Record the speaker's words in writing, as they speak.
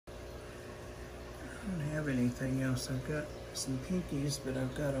have anything else. I've got some pinkies, but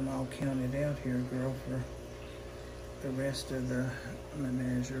I've got them all counted out here, girl, for the rest of the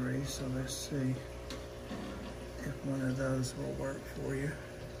menagerie. So let's see if one of those will work for you.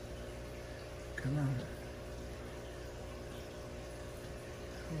 Come on.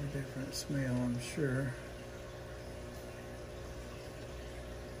 A different smell, I'm sure.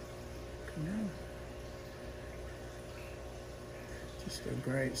 Come on. Just a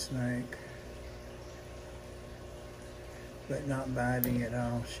great snake. But not biting at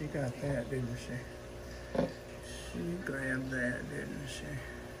all. She got that, didn't she? She grabbed that, didn't she?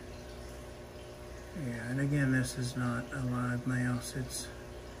 Yeah, and again, this is not a live mouse. It's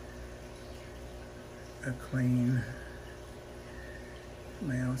a clean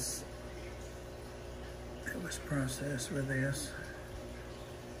mouse that was processed for this.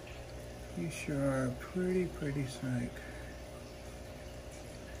 You sure are a pretty, pretty snake.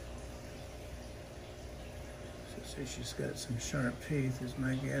 So she's got some sharp teeth is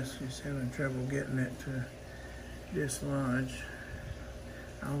my guess. She's having trouble getting it to dislodge.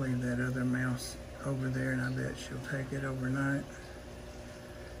 I'll leave that other mouse over there and I bet she'll take it overnight.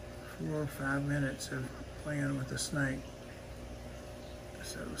 4 or 5 minutes of playing with a snake.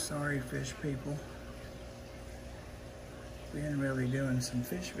 So sorry, fish people. Been really doing some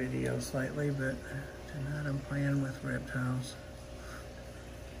fish videos lately, but tonight I'm playing with reptiles.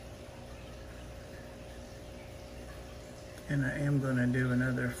 And I am going to do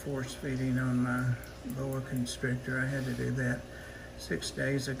another force feeding on my boa constrictor. I had to do that 6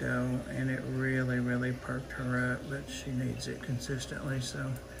 days ago, and it really, really perked her up, but she needs it consistently,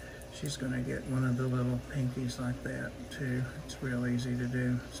 so she's going to get one of the little pinkies like that too. It's real easy to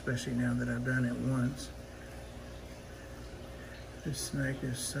do, especially now that I've done it once. This snake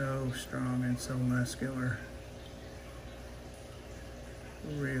is so strong and so muscular.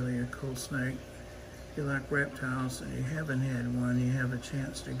 Really a cool snake. If you like reptiles and you haven't had one, you have a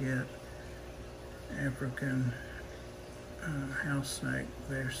chance to get African house snake.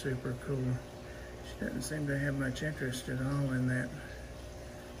 They're super cool. She doesn't seem to have much interest at all in that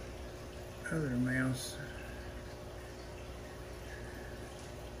other mouse.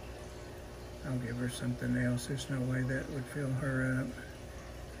 I'll give her something else. There's no way that would fill her up.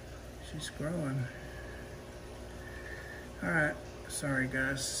 She's growing. All right. Sorry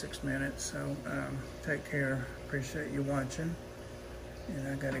guys, 6 minutes, so take care. Appreciate you watching. And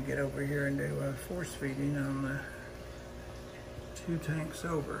I gotta get over here and do a force feeding on the 2 tanks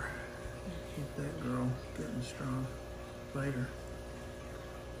over. Keep that girl getting strong. Later.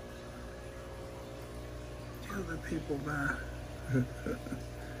 Tell the people bye.